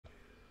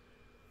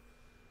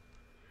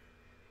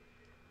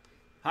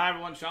Hi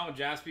everyone, Sean with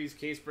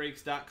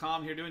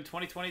JaspysCaseBreaks.com here doing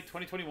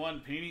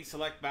 2020-2021 Panini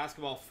Select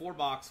Basketball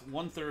 4-box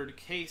 1/3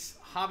 case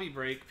hobby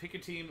break. Pick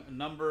your team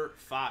number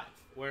 5,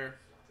 where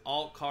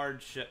all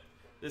cards ship.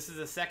 This is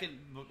the second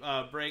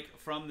break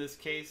from this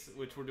case,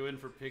 which we're doing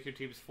for pick your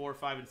teams 4,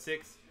 5, and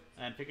 6,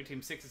 and pick your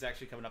team 6 is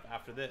actually coming up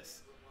after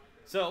this.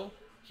 So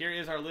here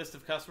is our list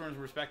of customers'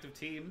 respective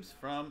teams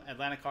from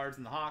Atlanta Cards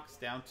and the Hawks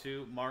down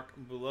to Mark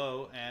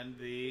Boulot and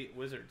the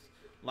Wizards.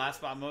 Last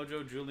Spot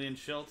Mojo, Julian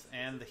Schultz,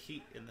 and the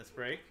Heat in this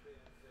break.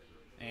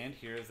 And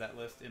here is that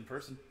list in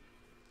person.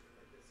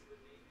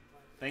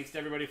 Thanks to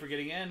everybody for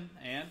getting in,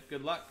 and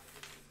good luck.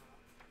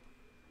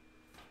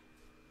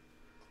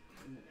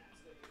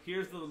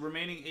 Here's the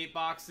remaining 8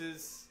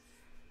 boxes.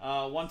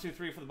 1, 2,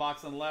 3 for the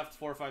box on the left,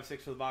 4, 5,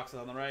 6 for the boxes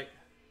on the right.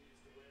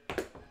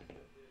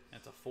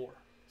 That's a 4.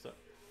 So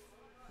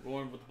we're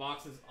going with the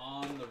boxes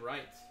on the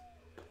right.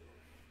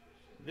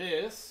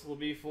 This will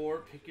be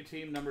for pick your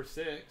team number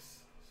 6.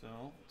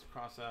 So let's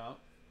cross out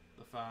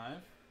the 5.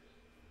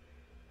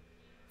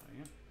 There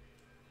you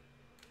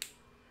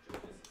go.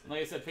 And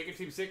like I said, pick your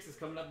team 6 is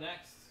coming up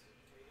next.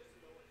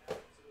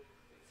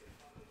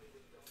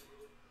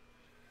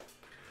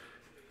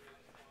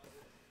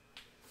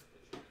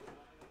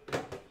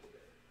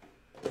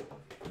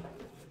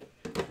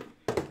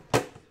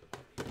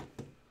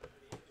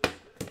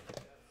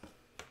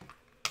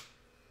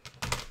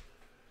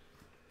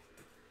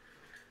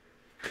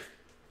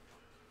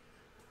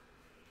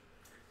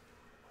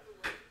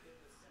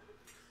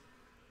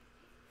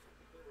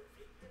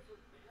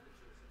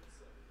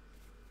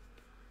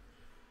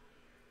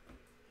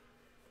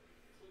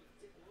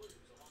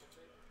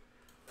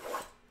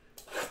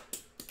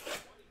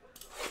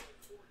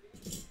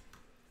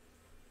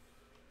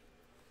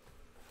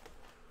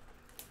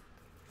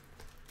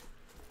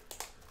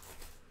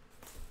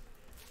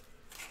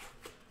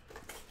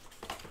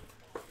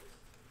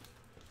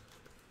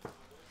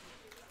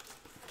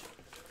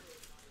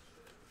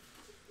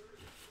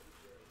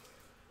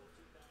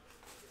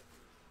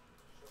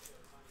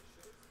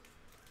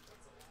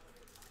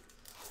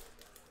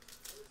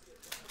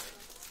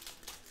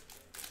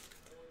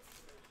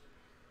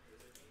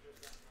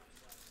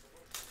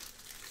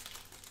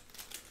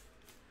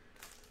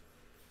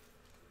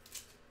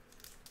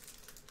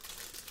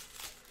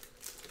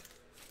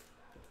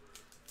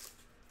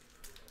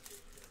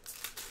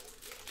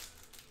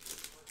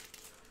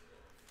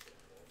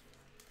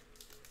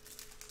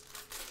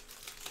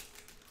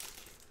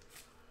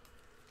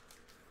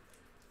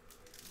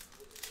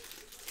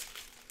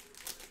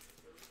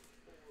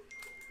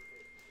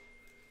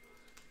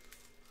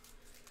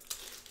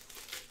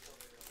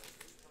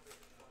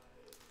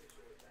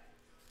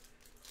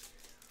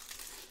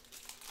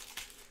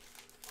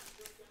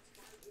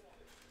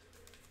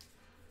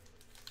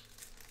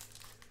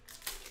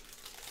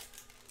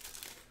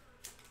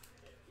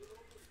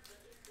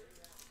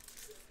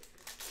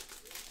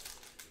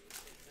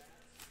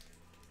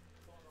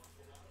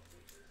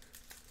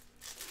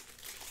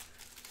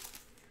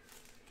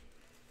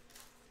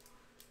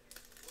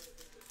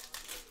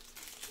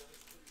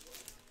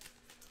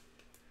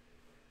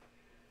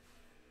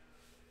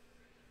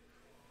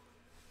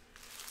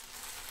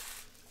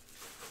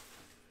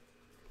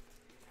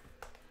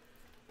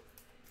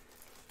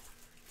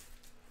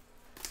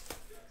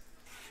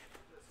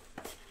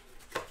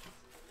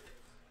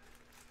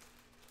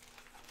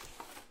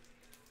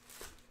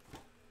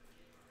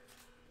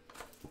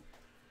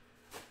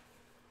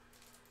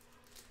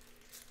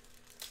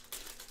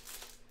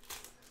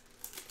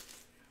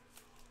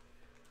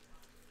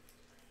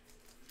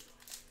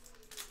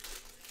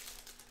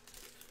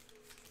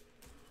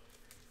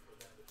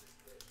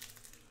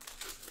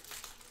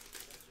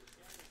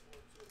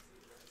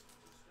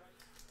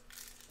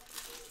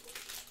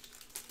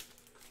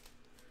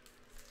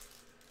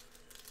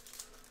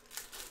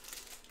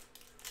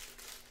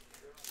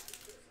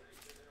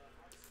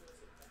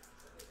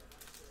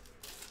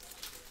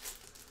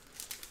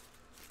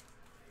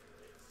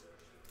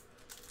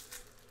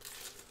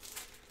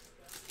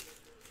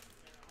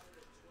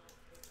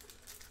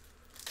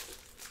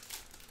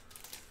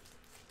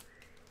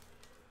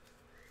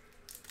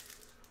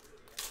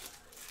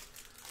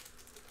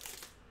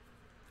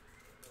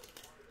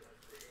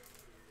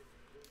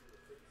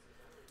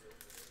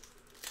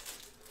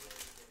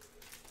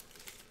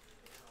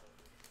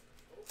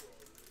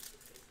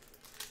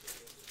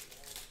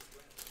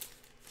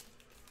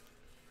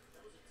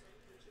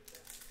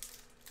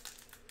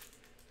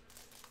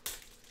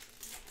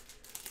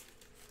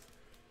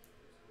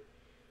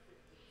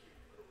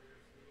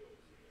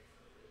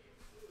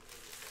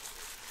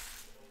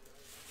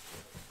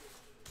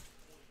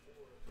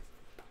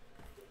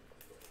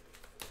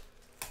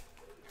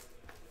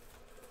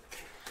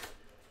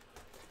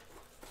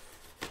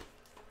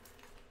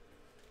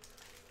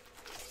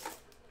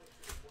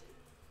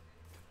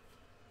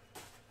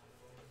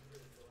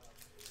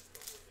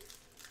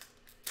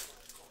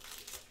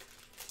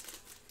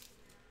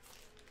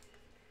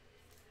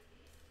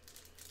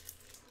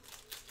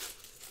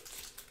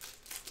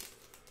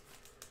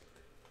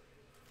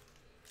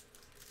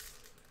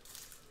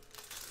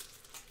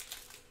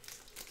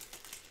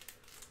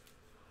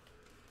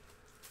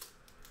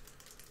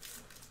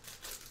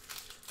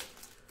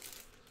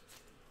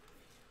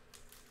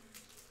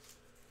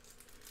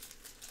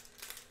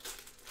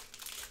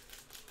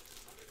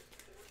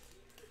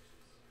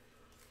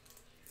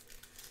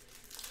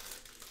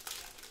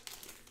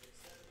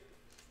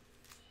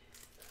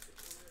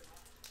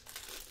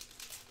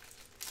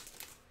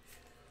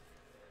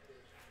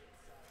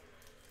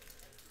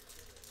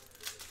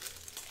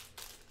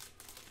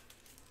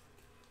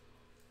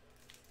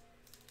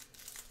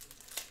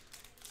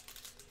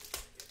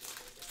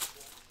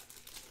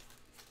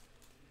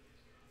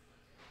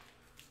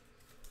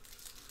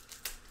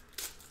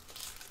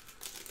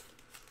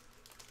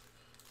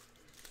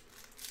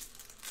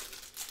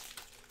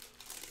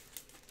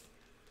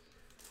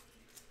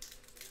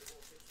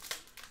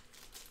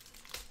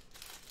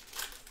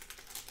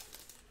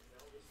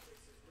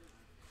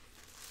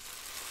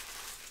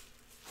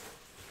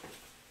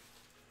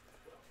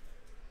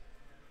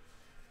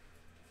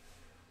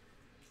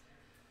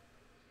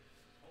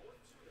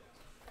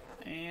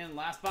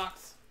 Last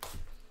box.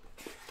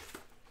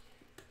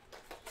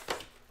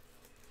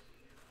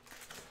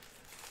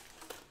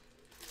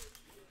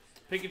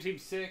 Pick your team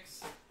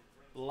 6.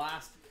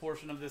 Last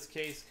portion of this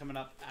case coming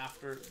up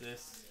after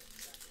this.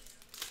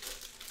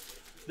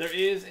 There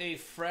is a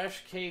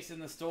fresh case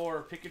in the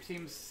store. Pick your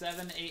teams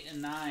 7, 8,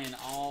 and 9,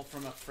 all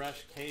from a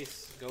fresh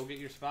case. Go get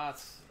your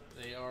spots.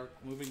 They are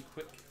moving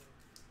quick.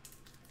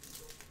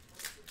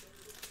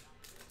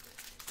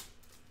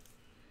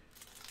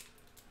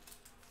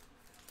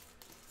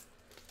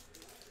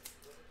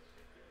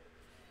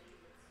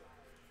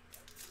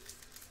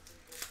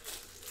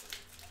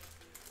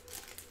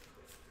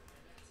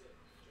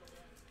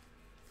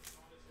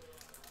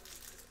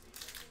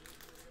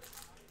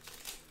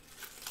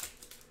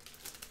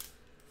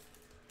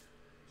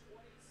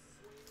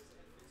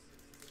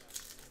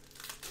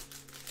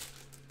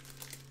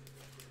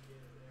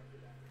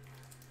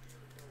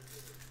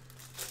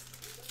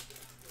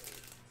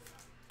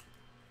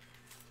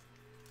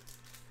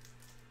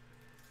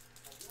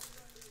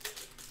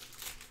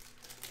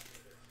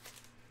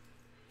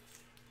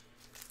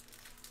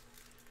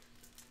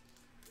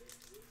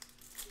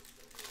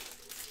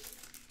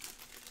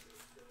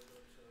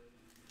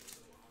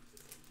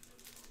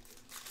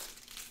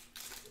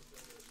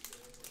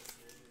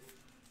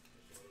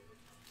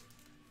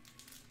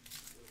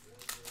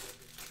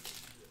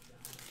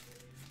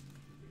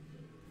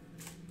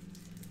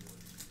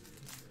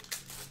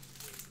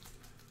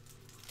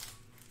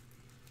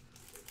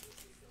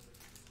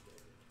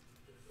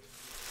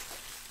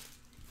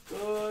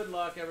 Good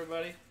luck,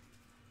 everybody.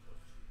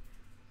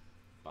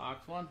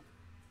 Box 1.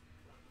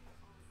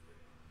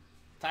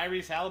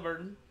 Tyrese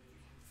Halliburton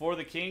for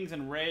the Kings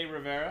and Ray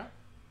Rivera.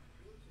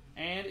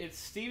 And it's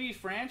Stevie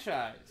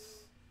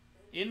Franchise.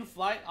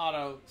 In-flight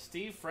auto,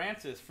 Steve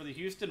Francis for the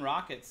Houston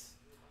Rockets.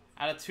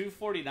 Out of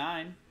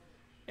 249,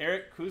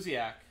 Eric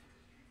Kuziak.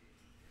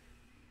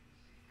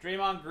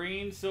 Draymond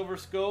Green, Silver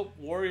Scope,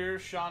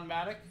 Warriors, Sean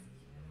Maddock.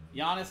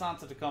 Giannis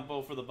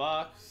Antetokounmpo for the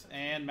Bucks,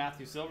 and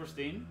Matthew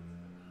Silverstein.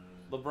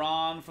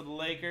 LeBron for the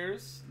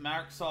Lakers,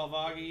 Mark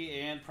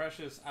Salvagi, and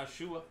Precious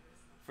Ashua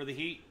for the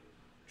Heat.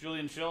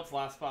 Julian Schultz,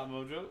 last spot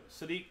mojo.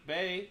 Sadiq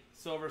Bey,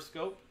 Silver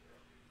Scope.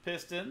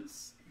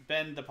 Pistons,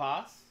 Ben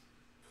DePass.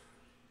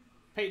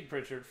 Peyton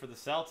Pritchard for the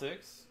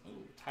Celtics.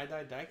 Ooh,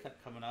 tie-dye die cut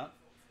coming up.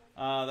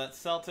 That's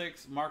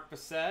Celtics, Mark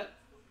Bissett.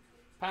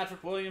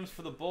 Patrick Williams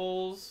for the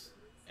Bulls.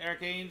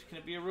 Eric Ainge, can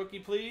it be a rookie,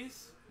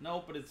 please?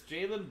 Nope, but it's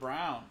Jaylen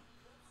Brown.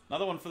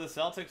 Another one for the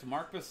Celtics,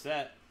 Mark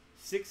Bissett.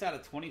 6 out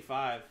of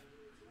 25.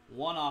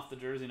 1 off the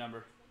jersey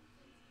number.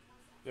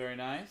 Very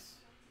nice.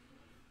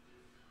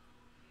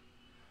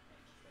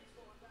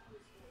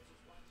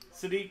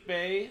 Sadiq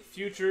Bey,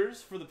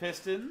 Futures for the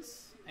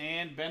Pistons,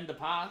 and Ben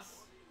DePass.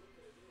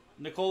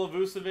 Nikola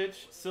Vucevic,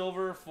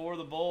 Silver for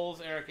the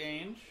Bulls, Eric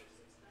Ainge.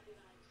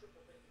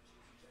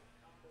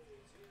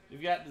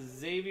 We've got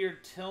Xavier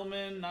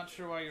Tillman, not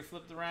sure why you're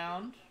flipped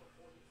around.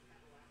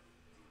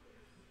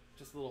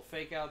 Just a little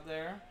fake out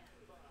there.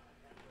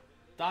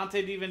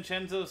 Dante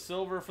DiVincenzo,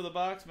 Silver for the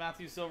Bucks,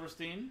 Matthew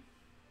Silverstein.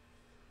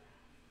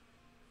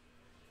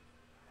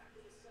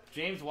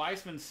 James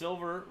Weissman,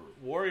 Silver,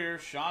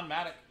 Warriors, Sean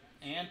Maddock,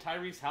 and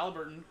Tyrese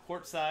Halliburton,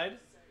 courtside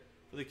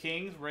for the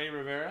Kings, Ray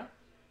Rivera.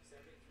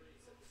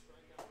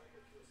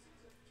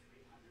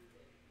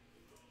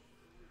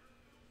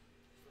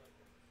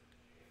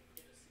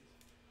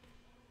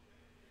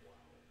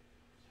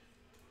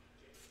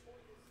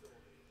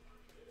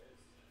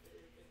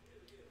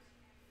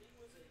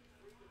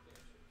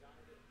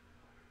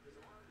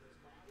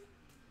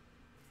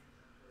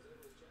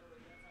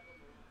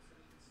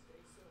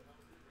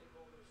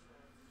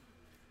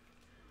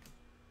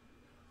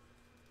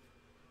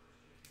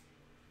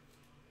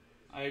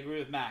 I agree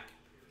with Mac.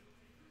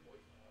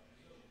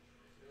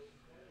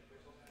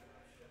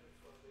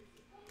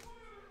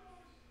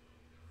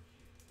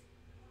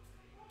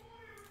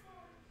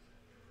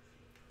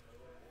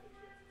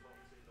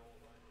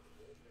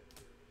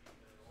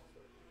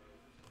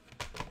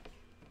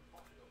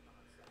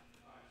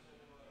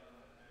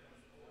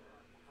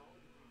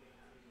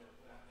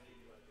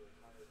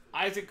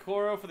 Isaac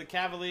Coro for the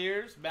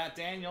Cavaliers, Matt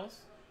Daniels,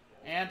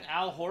 and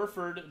Al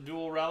Horford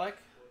dual relic.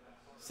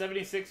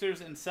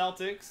 76ers and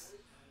Celtics.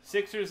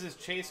 Sixers is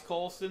Chase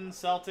Colston,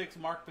 Celtics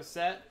Mark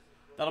Bissett.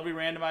 That'll be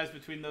randomized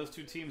between those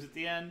two teams at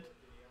the end.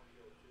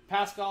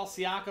 Pascal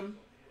Siakam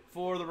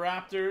for the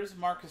Raptors,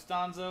 Mark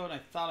Costanzo, and I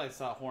thought I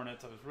saw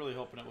Hornets. I was really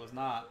hoping it was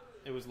not.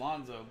 It was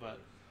Lonzo, but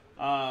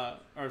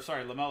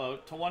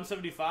LaMelo. To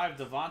 175,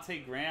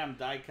 Devontae Graham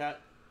die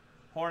cut.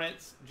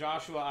 Hornets,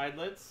 Joshua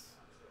Eidlitz.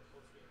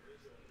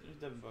 There's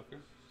Devin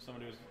Booker.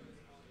 Somebody was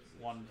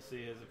wanted to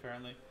see his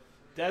apparently.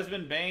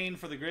 Desmond Bane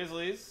for the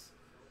Grizzlies.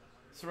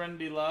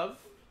 Serenity Love.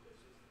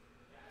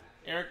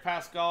 Eric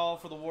Pascal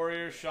for the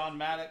Warriors, Sean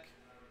Maddock.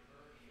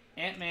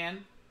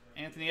 Ant-Man,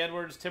 Anthony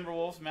Edwards,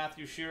 Timberwolves,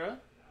 Matthew Shira.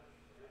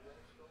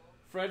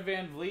 Fred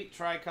Van Vliet,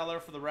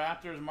 tricolor for the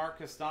Raptors, Mark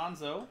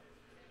Costanzo.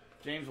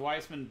 James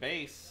Weissman,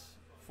 base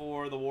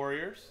for the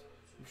Warriors,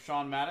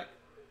 Sean Maddock.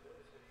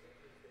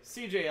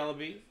 CJ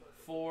Ellaby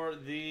for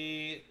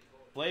the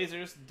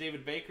Blazers,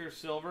 David Baker,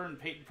 silver, and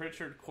Peyton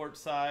Pritchard,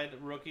 courtside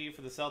rookie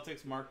for the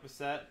Celtics, Mark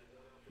Bissett.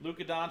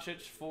 Luka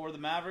Doncic for the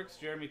Mavericks,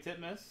 Jeremy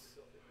Titmus.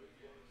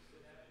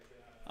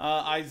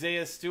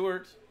 Isaiah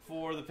Stewart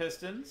for the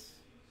Pistons,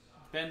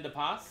 Ben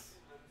DePass.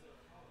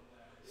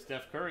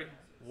 Steph Curry,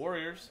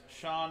 Warriors,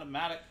 Sean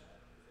Maddock.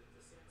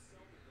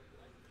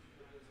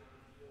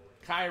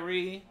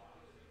 Kyrie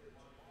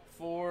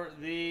for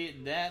the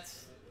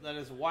Nets, that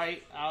is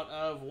white out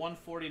of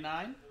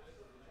 149.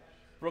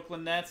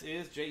 Brooklyn Nets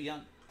is Jay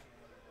Young.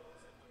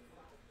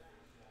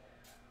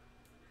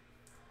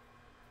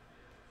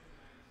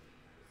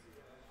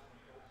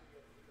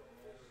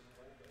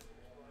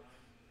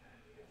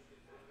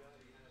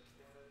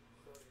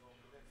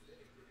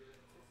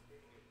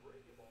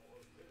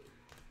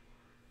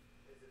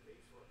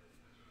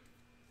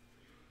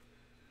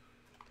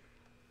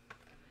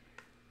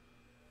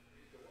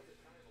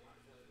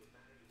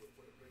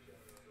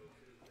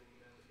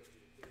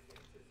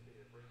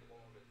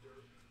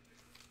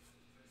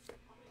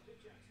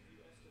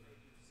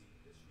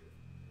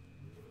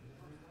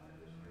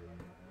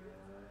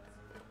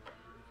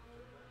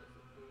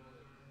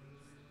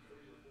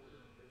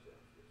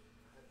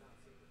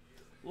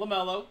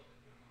 LaMelo,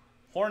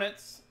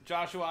 Hornets,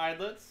 Joshua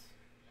Eidlitz,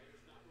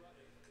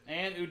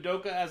 and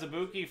Udoka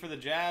Azubuike for the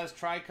Jazz,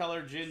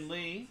 tricolor Jin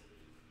Lee.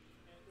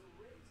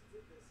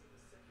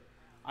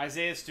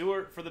 Isaiah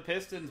Stewart for the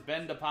Pistons,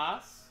 Ben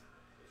DePass,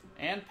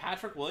 and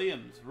Patrick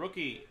Williams,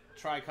 rookie,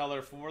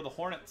 tricolor for the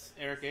Hornets,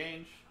 Eric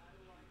Ainge.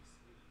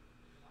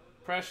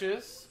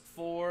 Precious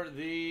for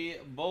the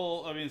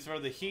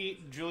the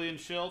Heat, Julian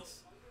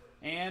Schultz,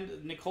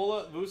 and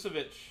Nikola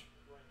Vucevic,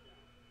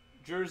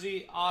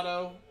 jersey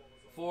auto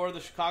for the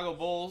Chicago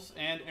Bulls,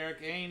 and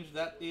Eric Ainge,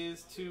 that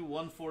is to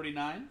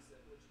 149.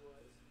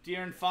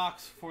 De'Aaron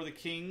Fox for the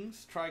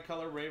Kings,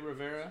 tricolor Ray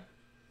Rivera.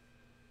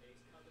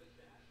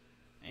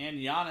 And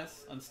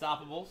Giannis,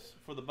 Unstoppables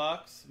for the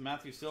Bucks,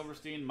 Matthew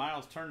Silverstein,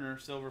 Miles Turner,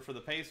 silver for the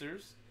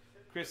Pacers.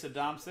 Chris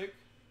Adamczyk,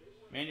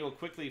 Manuel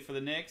Quickley for the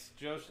Knicks,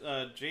 Josh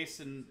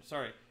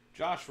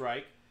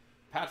Reich,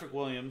 Patrick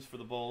Williams for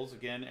the Bulls,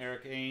 again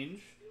Eric Ainge.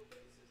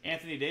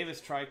 Anthony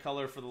Davis,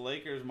 tricolor for the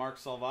Lakers, Mark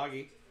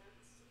Salvagi.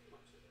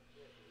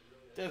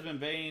 Desmond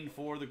Bane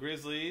for the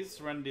Grizzlies,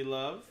 Serenity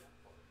Love.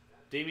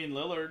 Damian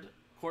Lillard,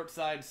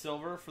 courtside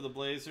silver for the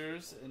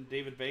Blazers, and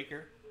David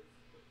Baker.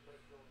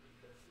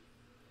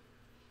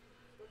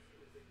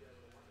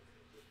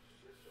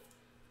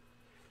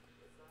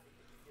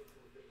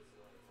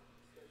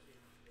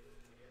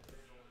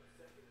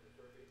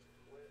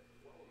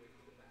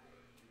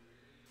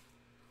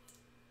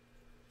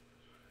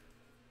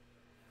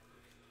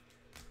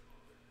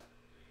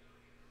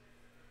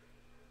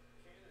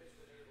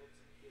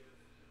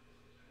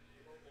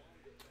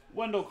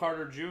 Wendell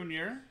Carter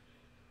Jr.,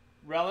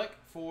 relic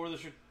for the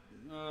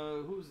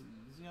who's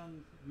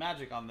young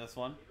Magic on this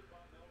one.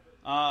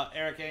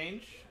 Eric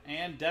Ainge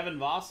and Devin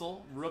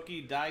Vassell,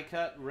 rookie die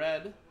cut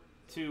red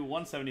to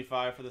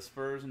 175 for the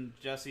Spurs, and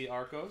Jesse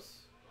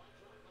Arcos.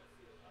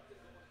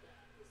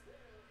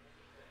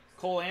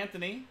 Cole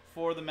Anthony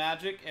for the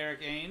Magic,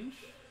 Eric Ainge.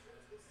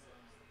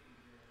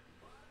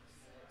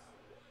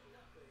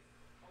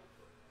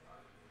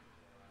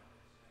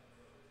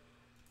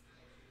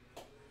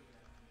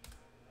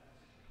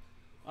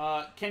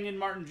 Kenyon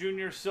Martin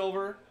Jr.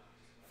 silver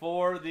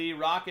for the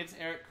Rockets,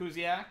 Eric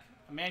Kuziak.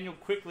 Emmanuel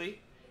Quickley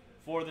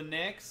for the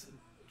Knicks,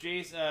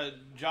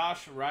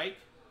 Josh Reich.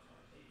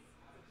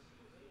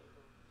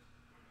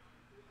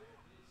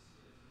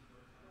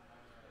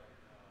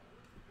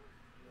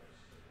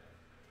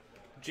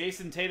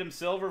 Jason Tatum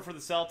silver for the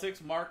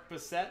Celtics, Mark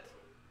Bissett.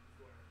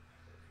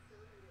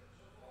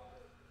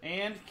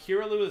 And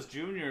Kira Lewis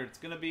Jr. It's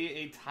going to be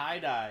a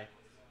tie-dye.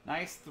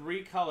 Nice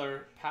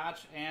three-color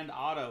patch and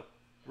auto.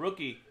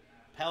 Rookie,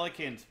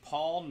 Pelicans,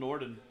 Paul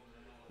Norden.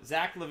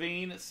 Zach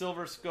LaVine,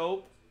 silver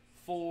scope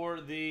for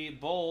the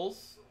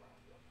Bulls,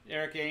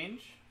 Eric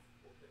Ainge.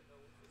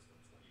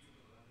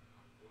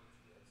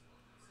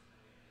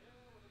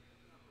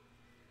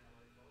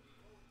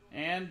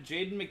 And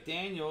Jaden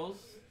McDaniels,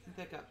 I think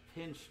that got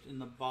pinched in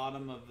the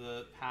bottom of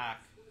the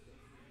pack.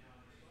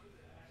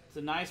 It's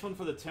a nice one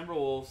for the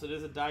Timberwolves. It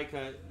is a die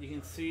cut. You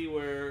can see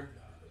where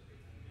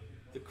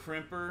the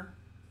crimper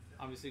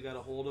obviously got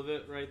a hold of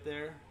it right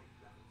there.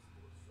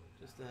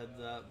 Just a heads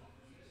up.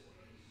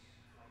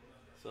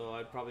 So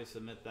I'd probably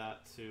submit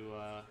that to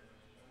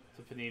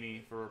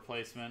Panini for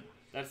replacement.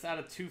 That's out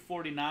of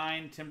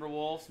 249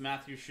 Timberwolves,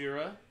 Matthew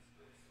Shira.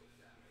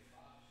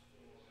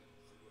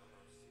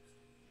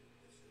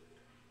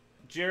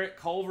 Jarrett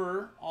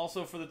Culver,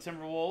 also for the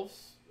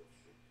Timberwolves,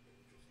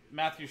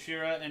 Matthew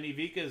Shira, and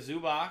Ivica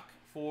Zubac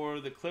for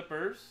the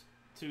Clippers,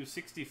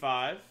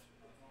 265.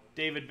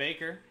 David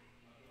Baker.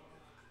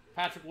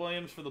 Patrick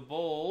Williams for the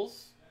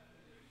Bulls,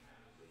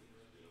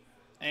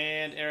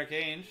 and Eric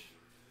Ainge.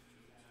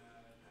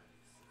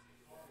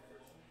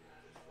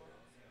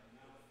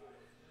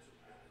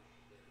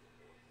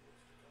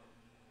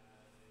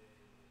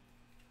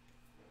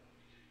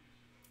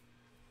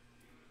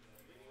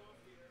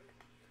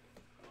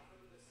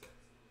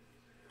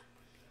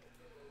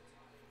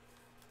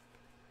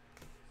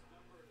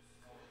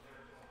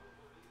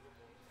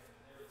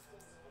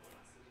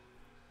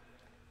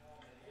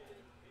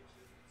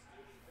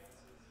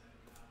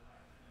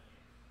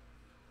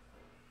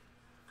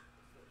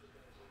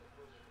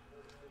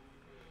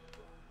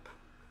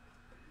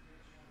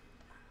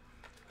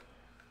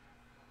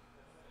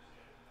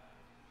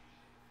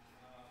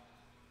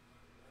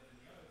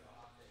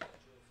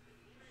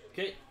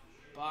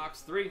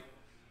 box 3.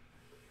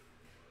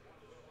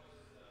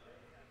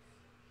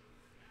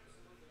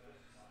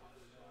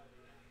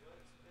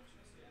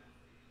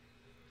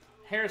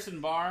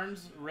 Harrison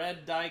Barnes,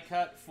 red die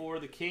cut for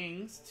the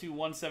Kings to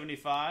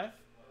 175.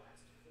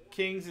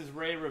 Kings is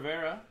Ray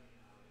Rivera.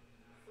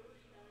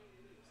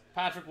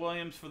 Patrick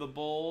Williams for the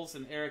Bulls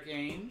and Eric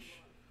Ainge.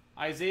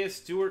 Isaiah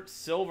Stewart,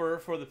 silver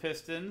for the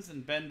Pistons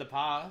and Ben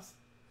DePaz.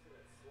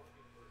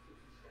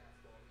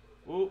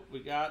 Ooh, we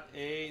got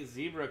a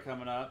zebra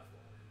coming up.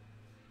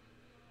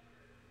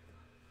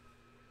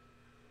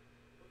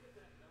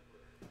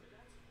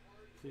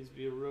 Please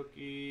be a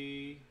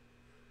rookie.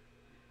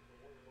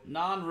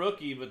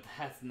 Non-rookie, but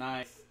that's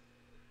nice.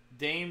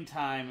 Dame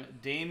time.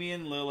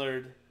 Damian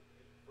Lillard,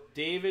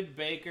 David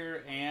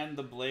Baker, and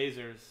the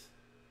Blazers.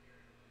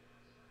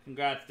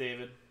 Congrats,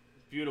 David.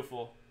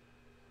 Beautiful.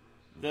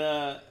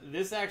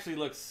 This actually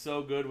looks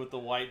so good with the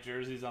white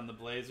jerseys on the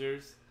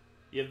Blazers.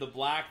 You have the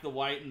black, the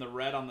white, and the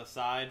red on the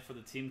side for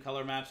the team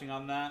color matching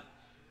on that.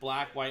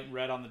 Black, white, and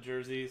red on the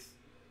jerseys.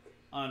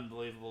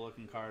 Unbelievable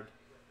looking card.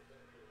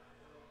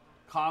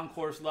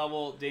 Concourse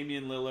level,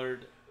 Damian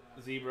Lillard,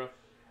 zebra.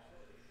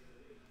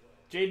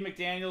 Jaden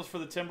McDaniels for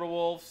the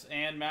Timberwolves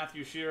and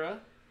Matthew Shira.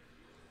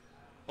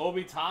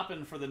 Obi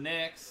Toppin for the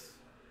Knicks.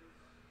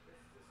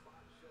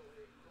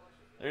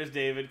 There's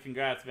David.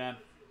 Congrats, man.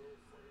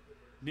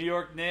 New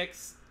York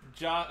Knicks,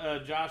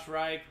 Josh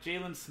Reich.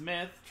 Jalen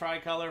Smith,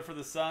 tricolor for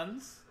the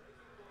Suns.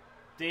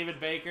 David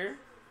Baker.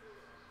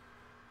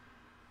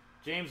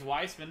 James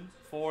Weissman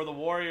for the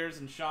Warriors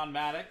and Sean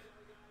Maddock.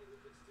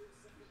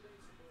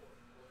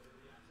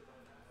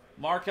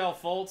 Markelle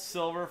Fultz,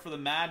 silver for the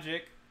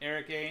Magic,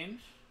 Eric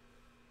Ainge.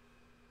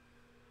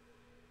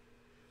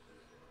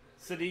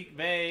 Sadiq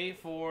Bey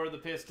for the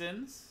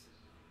Pistons.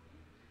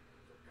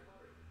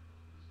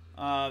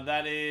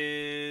 That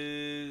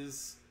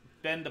is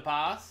Ben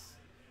DePaz.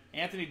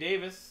 Anthony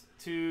Davis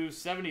to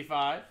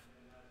 75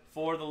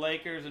 for the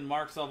Lakers and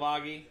Mark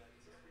Salvaggi.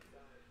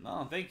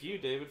 No, thank you,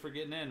 David, for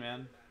getting in,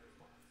 man.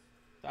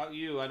 Without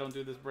you, I don't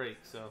do this break,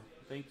 so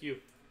thank you.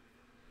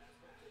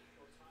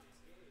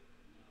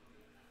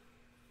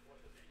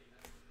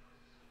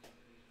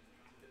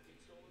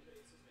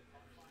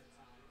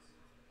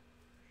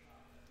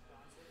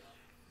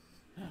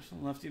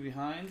 Someone left you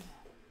behind.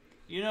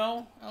 You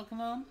know,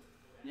 Elkanon?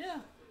 Yeah.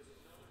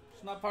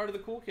 It's not part of the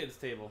cool kids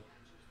table.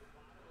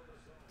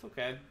 It's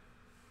okay.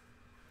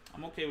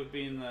 I'm okay with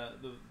being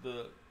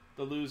the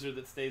loser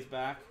that stays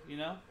back, you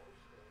know?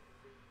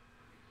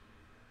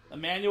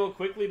 Emmanuel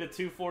quickly to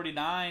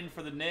 249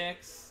 for the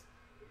Knicks.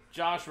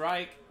 Josh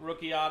Reich,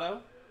 rookie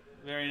auto.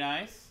 Very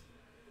nice.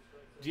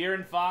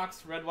 De'Aaron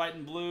Fox, red, white,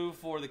 and blue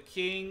for the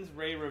Kings.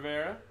 Ray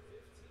Rivera.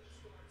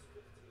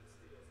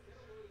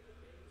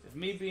 If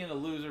me being a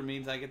loser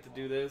means I get to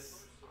do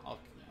this,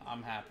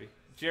 I'm happy.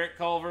 Jarrett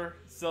Culver,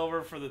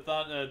 silver for the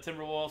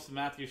Timberwolves.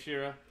 Matthew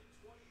Shira.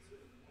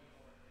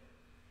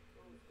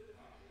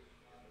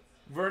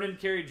 Vernon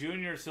Carey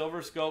Jr.,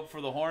 silver scope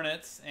for the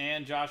Hornets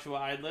and Joshua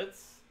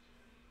Eidlitz.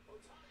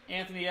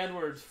 Anthony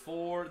Edwards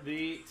for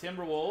the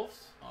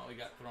Timberwolves. Oh, he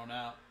got thrown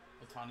out.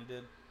 Otani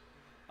did.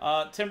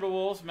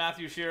 Timberwolves,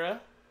 Matthew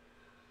Shira.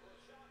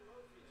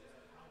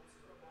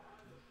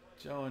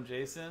 Joe and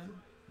Jason.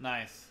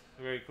 Nice.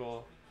 Very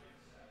cool.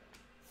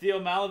 Theo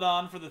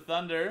Maledon for the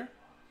Thunder.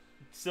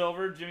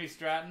 Silver, Jimmy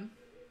Stratton.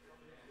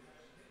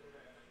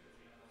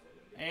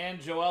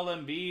 And Joel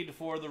Embiid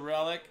for the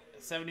Relic.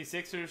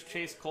 76ers,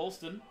 Chase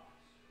Colston.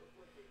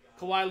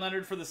 Kawhi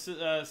Leonard for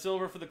the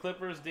silver for the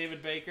Clippers,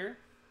 David Baker.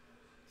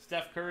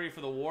 Steph Curry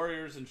for the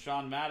Warriors and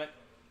Sean Maddock.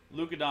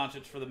 Luka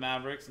Doncic for the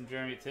Mavericks and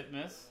Jeremy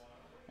Titmus.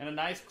 And a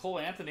nice Cole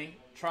Anthony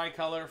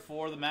tricolor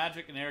for the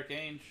Magic and Eric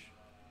Ainge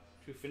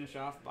to finish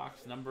off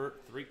box number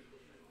 3.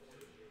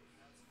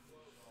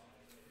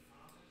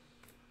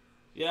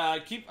 Yeah, I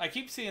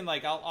keep seeing,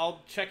 like,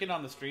 I'll check in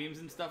on the streams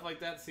and stuff like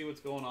that, see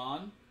what's going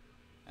on.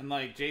 And,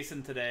 like,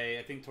 Jason today,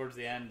 I think towards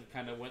the end,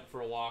 kind of went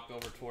for a walk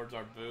over towards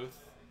our booth.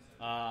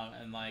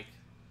 And, like,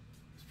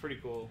 it's pretty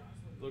cool.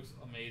 It looks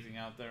amazing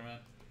out there, man.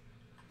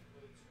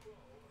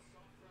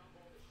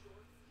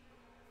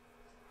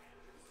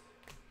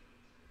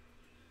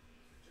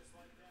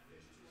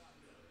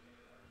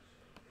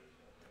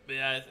 But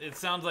yeah, it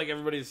sounds like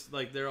everybody's,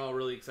 like, they're all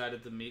really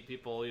excited to meet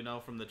people, you know,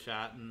 from the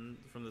chat and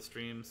from the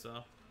stream,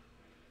 so.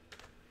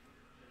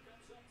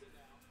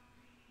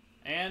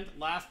 And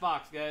last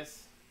box,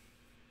 guys.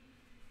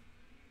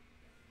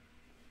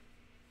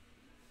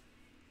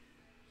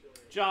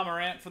 Ja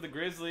Morant for the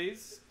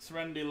Grizzlies.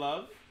 Serenity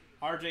Love.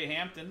 RJ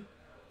Hampton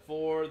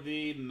for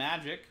the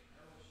Magic.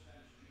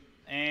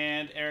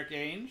 And Eric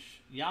Ainge.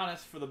 Giannis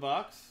for the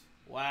Bucks.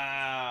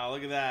 Wow,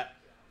 look at that.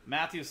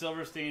 Matthew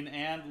Silverstein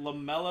and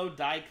LaMelo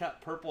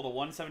die-cut purple to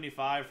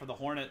 175 for the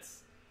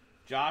Hornets.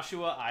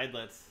 Joshua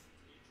Eidlitz.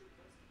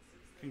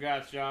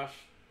 Congrats, Josh.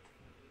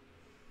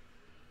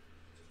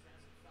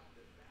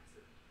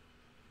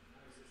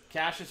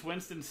 Cassius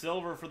Winston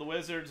silver for the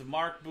Wizards.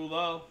 Mark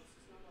Boulot.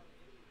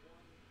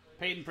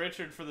 Peyton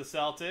Pritchard for the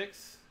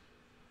Celtics.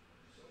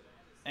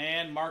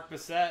 And Mark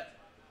Bissett.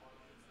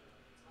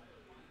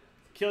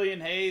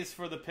 Killian Hayes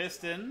for the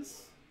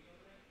Pistons.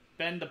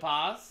 Ben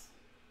DePaz.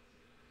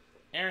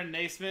 Aaron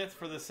Naismith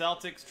for the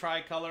Celtics.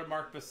 Tricolor,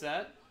 Mark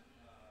Bissett.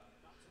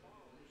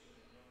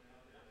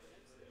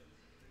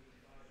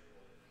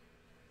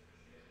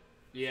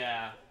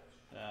 Yeah.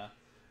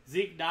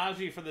 Zeke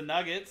Naji for the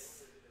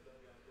Nuggets.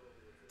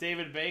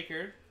 David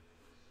Baker.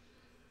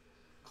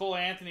 Cole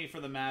Anthony for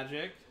the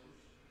Magic.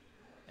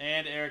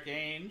 And Eric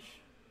Ainge.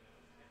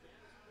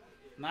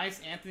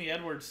 Nice Anthony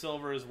Edwards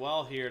silver as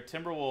well here.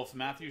 Timberwolves,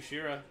 Matthew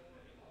Shira.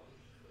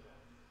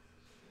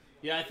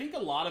 Yeah, I think a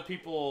lot of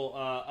people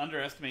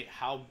underestimate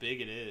how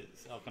big it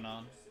is,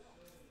 Elkanon.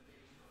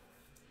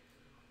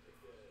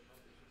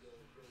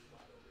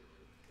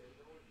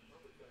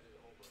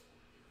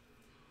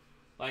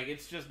 Like,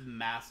 it's just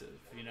massive,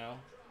 you know?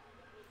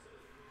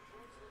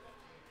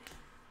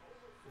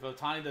 If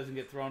Otani doesn't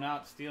get thrown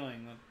out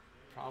stealing, that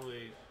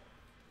probably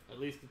at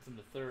least gets him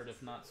to third,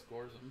 if not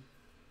scores him.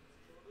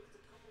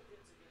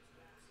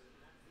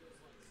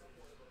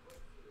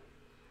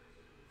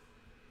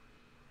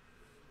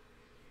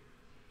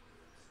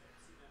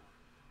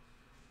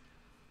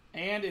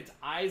 And it's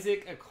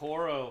Isaac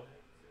Okoro.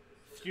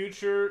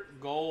 Future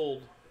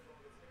Gold.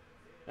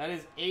 That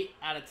is 8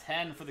 out of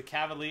 10 for the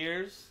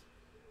Cavaliers.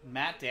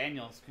 Matt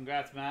Daniels.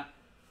 Congrats, Matt.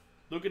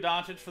 Luka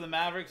Doncic for the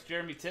Mavericks.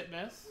 Jeremy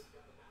Titmus.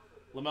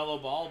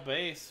 LaMelo Ball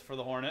base for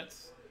the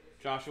Hornets.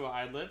 Joshua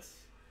Eidlitz.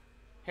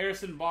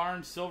 Harrison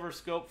Barnes Silver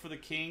Scope for the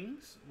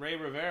Kings. Ray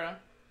Rivera.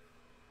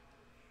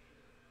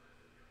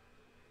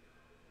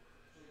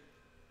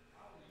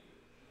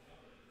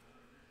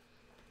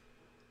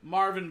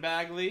 Marvin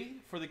Bagley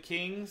for the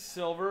Kings.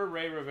 Silver.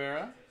 Ray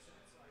Rivera.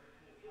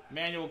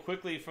 Manuel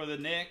Quickly for the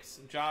Knicks.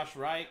 Josh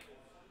Reich.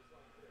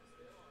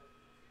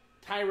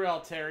 Tyrell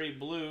Terry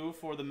Blue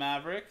for the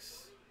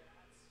Mavericks.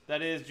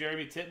 That is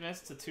Jeremy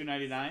Titmus to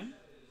 299.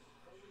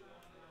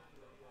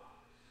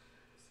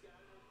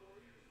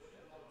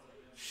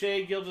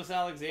 Shea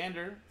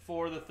Gilgeous-Alexander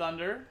for the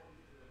Thunder.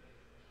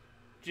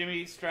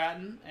 Jimmy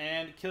Stratton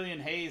and Killian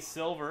Hayes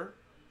Silver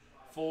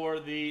for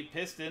the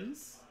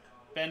Pistons.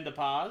 Ben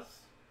DePaz.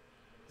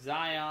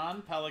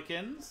 Zion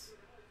Pelicans.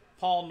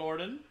 Paul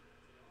Norden.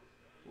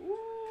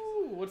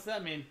 Ooh, what's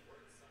that mean?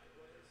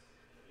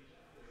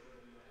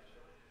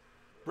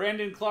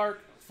 Brandon Clark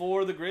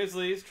for the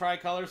Grizzlies.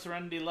 Tricolor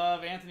Serenity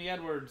Love. Anthony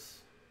Edwards.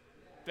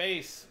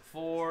 Base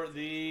for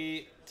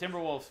the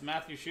Timberwolves.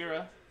 Matthew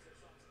Shira.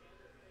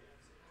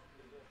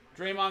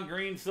 Draymond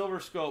Green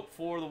Silver Scope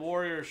for the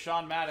Warriors.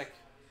 Sean Maddock.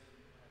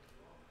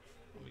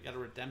 Oh, we got a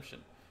redemption.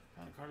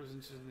 Found a card was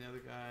interested in the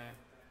other guy.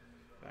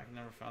 Back and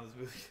never found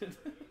this booth.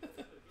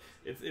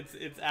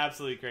 It's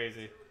absolutely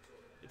crazy.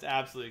 It's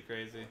absolutely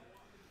crazy.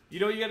 You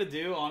know what you got to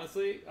do,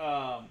 honestly?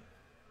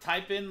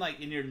 Type in, like,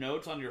 in your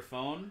notes on your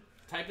phone,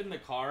 type in the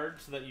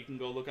card so that you can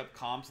go look up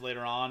comps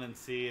later on and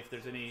see if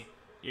there's any,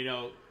 you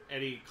know,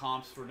 any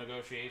comps for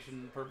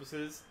negotiation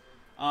purposes.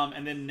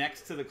 And then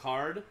next to the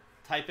card,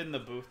 type in the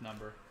booth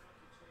number.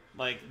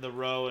 Like, the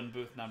row and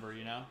booth number,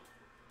 you know?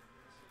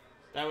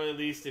 That way, at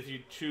least, if you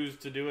choose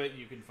to do it,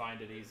 you can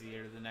find it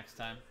easier the next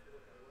time.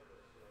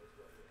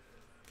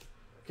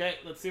 Okay,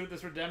 let's see what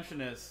this redemption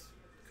is.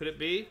 Could it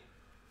be?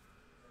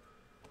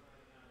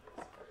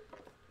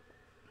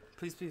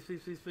 Please, please,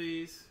 please, please,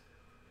 please.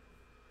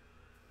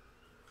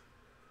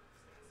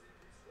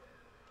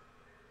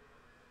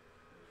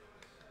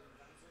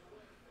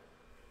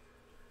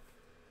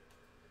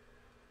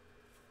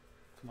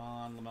 Come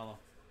on, LaMelo.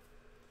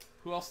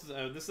 Who else is...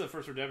 this is the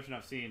first redemption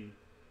I've seen.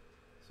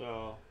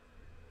 So,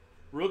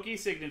 rookie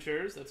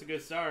signatures. That's a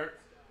good start.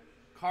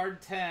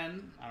 Card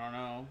 10. I don't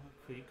know.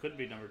 He could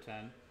be number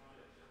 10.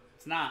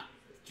 It's not.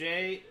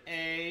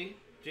 Jalen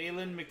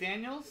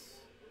McDaniels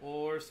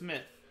or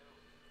Smith?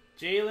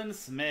 Jalen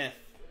Smith.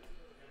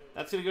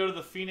 That's going to go to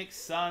the Phoenix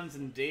Suns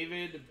and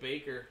David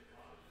Baker.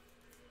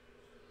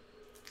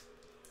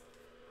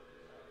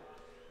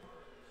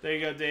 There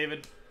you go,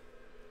 David.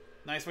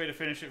 Nice way to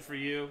finish it for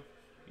you.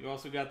 You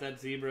also got that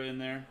zebra in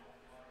there.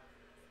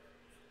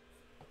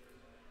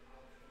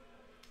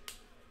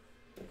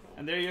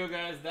 And there you go,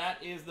 guys.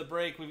 That is the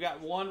break. We've got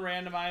one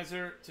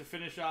randomizer to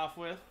finish off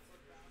with.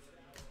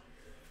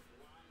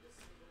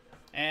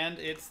 And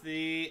it's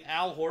the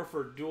Al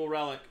Horford dual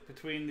relic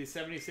between the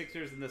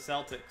 76ers and the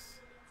Celtics.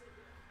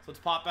 So let's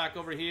pop back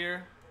over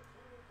here.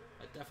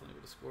 I definitely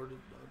would have scored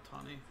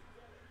Otani.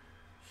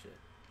 Shit.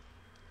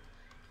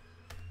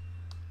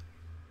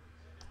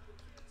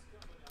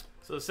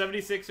 So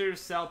 76ers,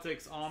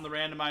 Celtics on the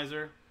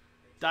randomizer.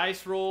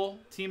 Dice roll,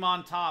 team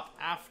on top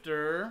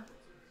after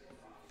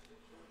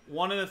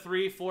 1 in a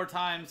 3, 4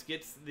 times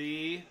gets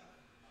the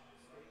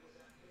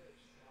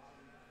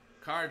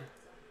card.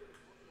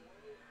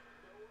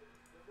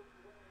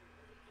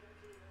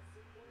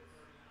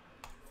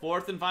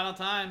 Fourth and final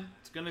time.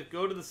 It's going to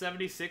go to the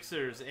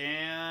 76ers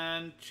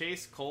and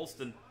Chase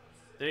Colston.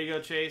 There you go,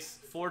 Chase.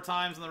 4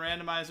 times on the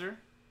randomizer.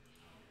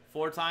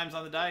 4 times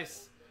on the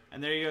dice.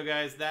 And there you go,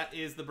 guys. That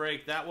is the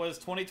break. That was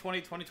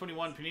 2020-2021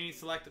 Panini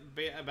Select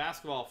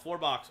Basketball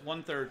 4-box,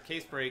 1/3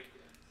 case break.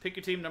 Pick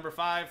your team number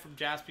 5 from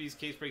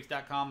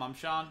JaspysCaseBreaks.com. I'm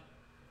Sean.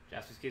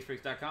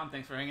 JaspysCaseBreaks.com.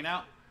 Thanks for hanging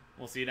out.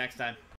 We'll see you next time.